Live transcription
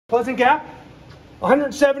Pleasant Gap,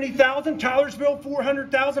 170,000, Taylorsville,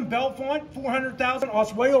 400,000, Bellefonte, 400,000,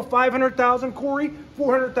 Oswego, 500,000, Corey,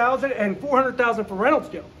 400,000, and 400,000 for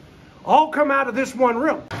Reynoldsdale. All come out of this one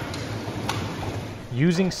room.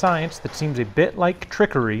 Using science that seems a bit like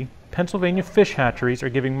trickery, Pennsylvania fish hatcheries are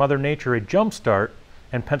giving Mother Nature a jump start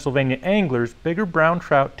and Pennsylvania anglers bigger brown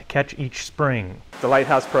trout to catch each spring. The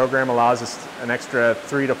Lighthouse program allows us an extra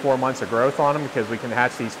 3 to 4 months of growth on them because we can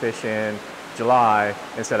hatch these fish in July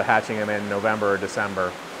instead of hatching them in November or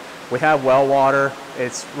December. We have well water.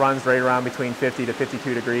 It runs right around between 50 to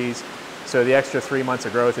 52 degrees. So the extra 3 months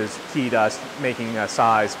of growth is key to us making a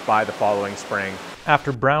size by the following spring.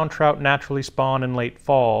 After brown trout naturally spawn in late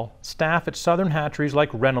fall, staff at southern hatcheries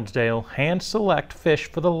like Reynoldsdale hand select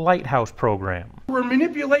fish for the Lighthouse program. We're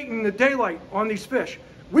manipulating the daylight on these fish.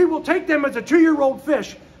 We will take them as a 2-year-old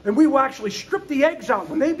fish and we will actually strip the eggs out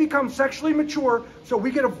when they become sexually mature so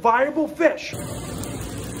we get a viable fish.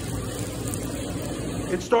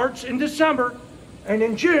 It starts in December and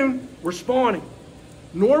in June we're spawning.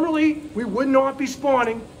 Normally we would not be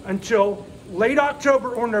spawning until late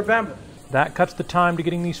October or November. That cuts the time to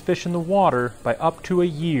getting these fish in the water by up to a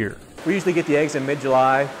year. We usually get the eggs in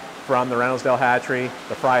mid-July from the Reynoldsdale hatchery.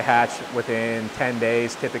 The fry hatch within 10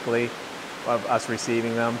 days typically of us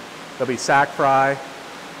receiving them. There'll be sack fry,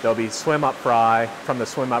 there'll be swim up fry, from the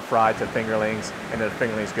swim up fry to fingerlings, and then the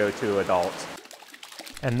fingerlings go to adults.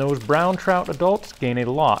 And those brown trout adults gain a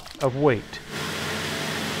lot of weight.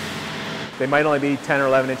 They might only be 10 or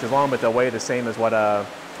 11 inches long, but they'll weigh the same as what a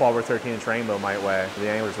 12 or 13 inch rainbow might weigh. The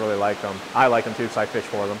anglers really like them. I like them too because I fish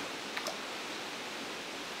for them.